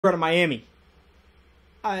out of Miami.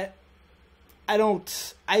 I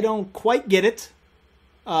don't quite get it.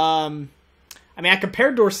 I mean, I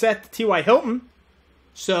compared Dorsett to T.Y. Hilton.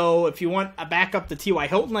 So if you want a backup to T.Y.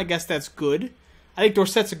 Hilton, I guess that's good. I think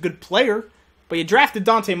Dorsett's a good player. But you drafted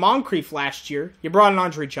Dante Moncrief last year. You brought in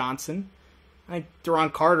Andre Johnson. I think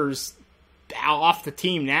Deron Carter's off the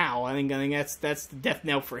team now. I think that's the death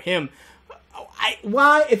knell for him.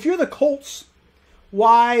 Why, if you're the Colts,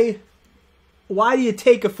 why do you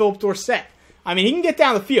take a Phillip Dorsett? I mean, he can get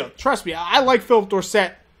down the field. Trust me, I like Phillip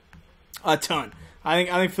Dorsett a ton. I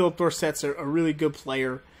think Phillip Dorsett's a really good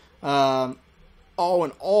player, all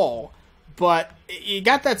in all. But you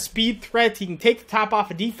got that speed threat. He can take the top off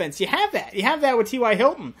of defense. You have that. You have that with T.Y.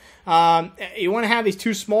 Hilton. You want to have these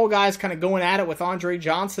two small guys kind of going at it with Andre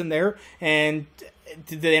Johnson there. And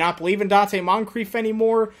do they not believe in Dante Moncrief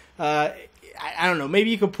anymore? I don't know. Maybe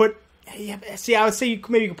you could put... See, I would say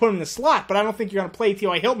maybe you could put him in the slot, but I don't think you're going to play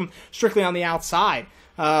T.Y. Hilton strictly on the outside.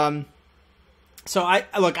 So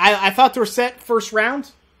I thought Dorsett first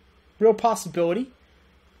round, real possibility.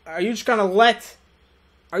 Are you just going to let,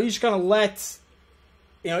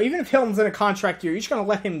 even if Hilton's in a contract year, you're just going to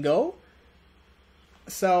let him go?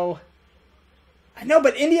 So, I know,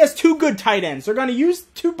 but Indy has two good tight ends. They're going to use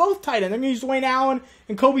both tight ends. They're going to use Dwayne Allen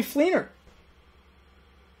and Coby Fleener.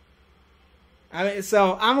 I mean,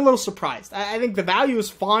 so I'm a little surprised. I think the value is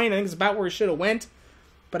fine. I think it's about where it should have went.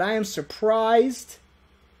 But I am surprised.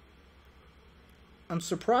 I'm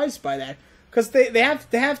surprised by that. Because they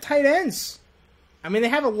have tight ends. I mean,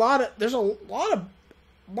 there's a lot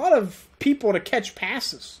of people to catch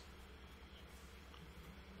passes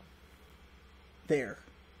there.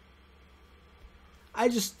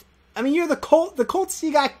 You're the Colts. The Colts,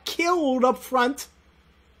 you got killed up front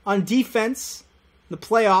on defense in the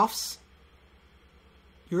playoffs.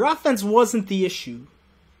 Your offense wasn't the issue.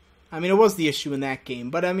 I mean, it was the issue in that game,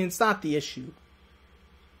 but I mean, it's not the issue.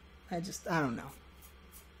 I don't know.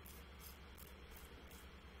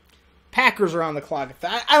 Packers are on the clock.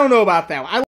 I don't know about that one.